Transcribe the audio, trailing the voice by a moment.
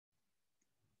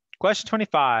Question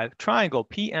 25, triangle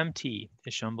PMT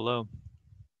is shown below.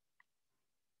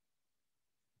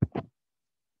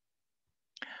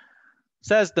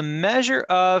 Says the measure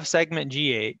of segment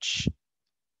GH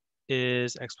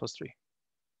is x plus 3.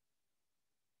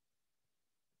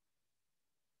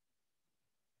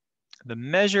 The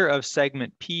measure of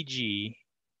segment PG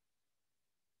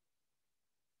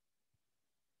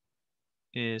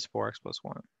is 4x plus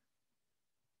 1.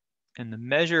 And the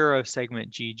measure of segment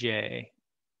GJ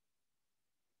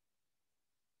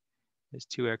is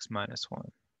 2x minus 1.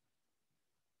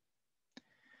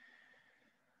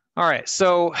 All right,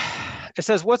 so it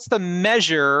says, what's the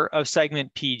measure of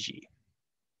segment PG?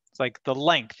 It's like the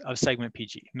length of segment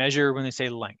PG. Measure when they say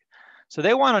length. So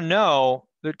they want to know,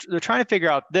 they're trying to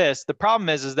figure out this. The problem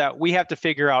is that we have to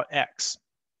figure out x.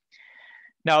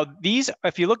 Now, these,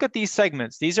 if you look at these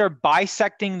segments, these are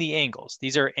bisecting the angles.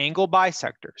 These are angle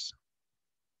bisectors.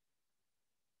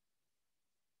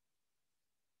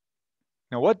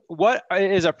 Now, what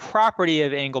is a property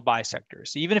of angle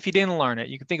bisectors? Even if you didn't learn it,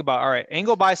 you can think about, all right,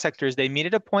 angle bisectors, they meet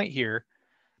at a point here,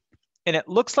 and it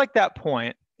looks like that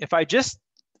point, if I just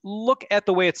look at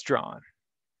the way it's drawn,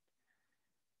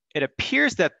 it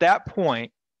appears that that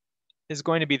point is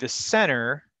going to be the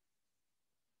center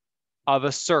of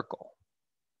a circle.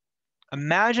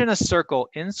 Imagine a circle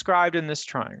inscribed in this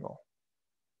triangle.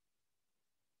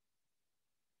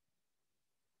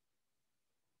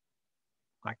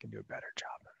 I can do a better job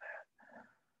than that,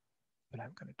 but I'm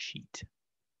going to cheat.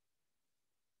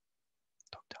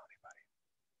 Don't tell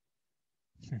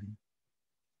anybody.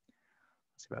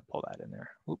 Let's see if I pull that in there.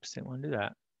 Oops, didn't want to do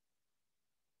that.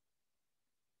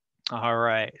 All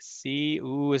right, see,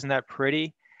 ooh, isn't that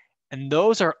pretty? And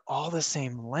those are all the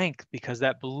same length because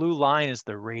that blue line is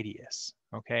the radius,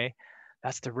 okay?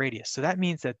 That's the radius. So that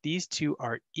means that these two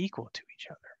are equal to each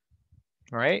other.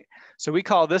 Right? So we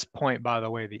call this point, by the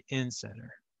way, the incenter.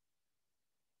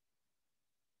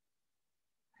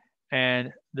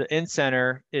 And the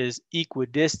incenter is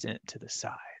equidistant to the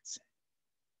sides.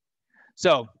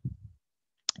 So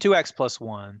 2x plus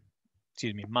 1,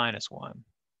 excuse me, minus 1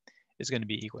 is going to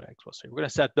be equal to x plus 3. We're going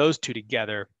to set those two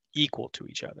together equal to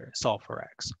each other and solve for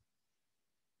x.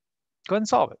 Go ahead and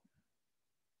solve it.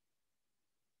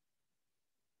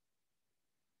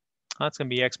 That's going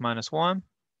to be x minus 1.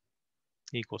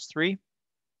 Equals 3.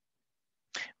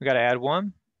 We got to add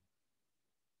 1.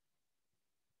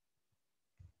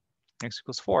 X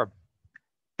equals 4.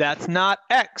 That's not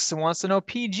x. It wants to know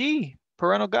PG,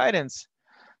 parental guidance.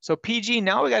 So PG,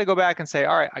 now we got to go back and say,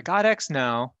 all right, I got x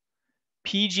now.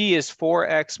 PG is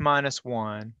 4x minus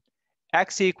 1.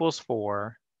 X equals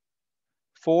 4.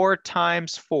 4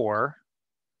 times 4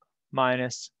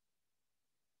 minus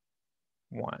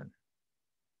 1.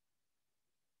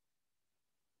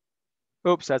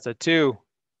 Oops, that's a 2.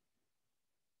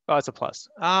 Oh, it's a plus.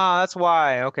 Ah, that's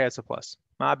why. Okay, it's a plus.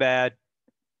 My bad.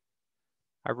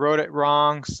 I wrote it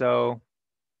wrong, so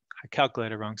I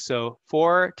calculated wrong. So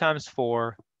 4 times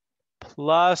 4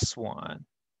 plus 1.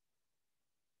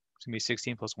 It's going to be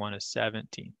 16 plus 1 is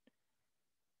 17.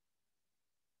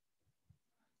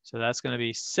 So that's going to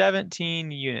be 17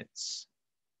 units.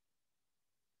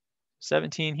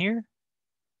 17 here.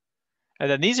 And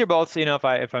then these are both, you know,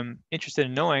 if I'm interested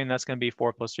in knowing, that's going to be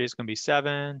 4 plus 3 is going to be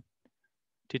 7.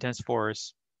 2 times 4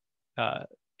 is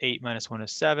 8 minus 1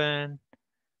 is 7.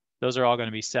 Those are all going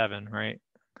to be 7, right?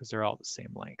 Because they're all the same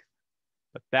length.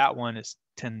 But that one is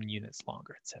 10 units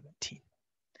longer. It's 17.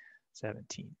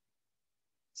 17.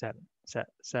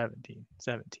 17.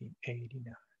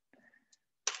 89.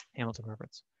 Hamilton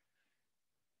reference.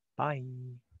 Bye.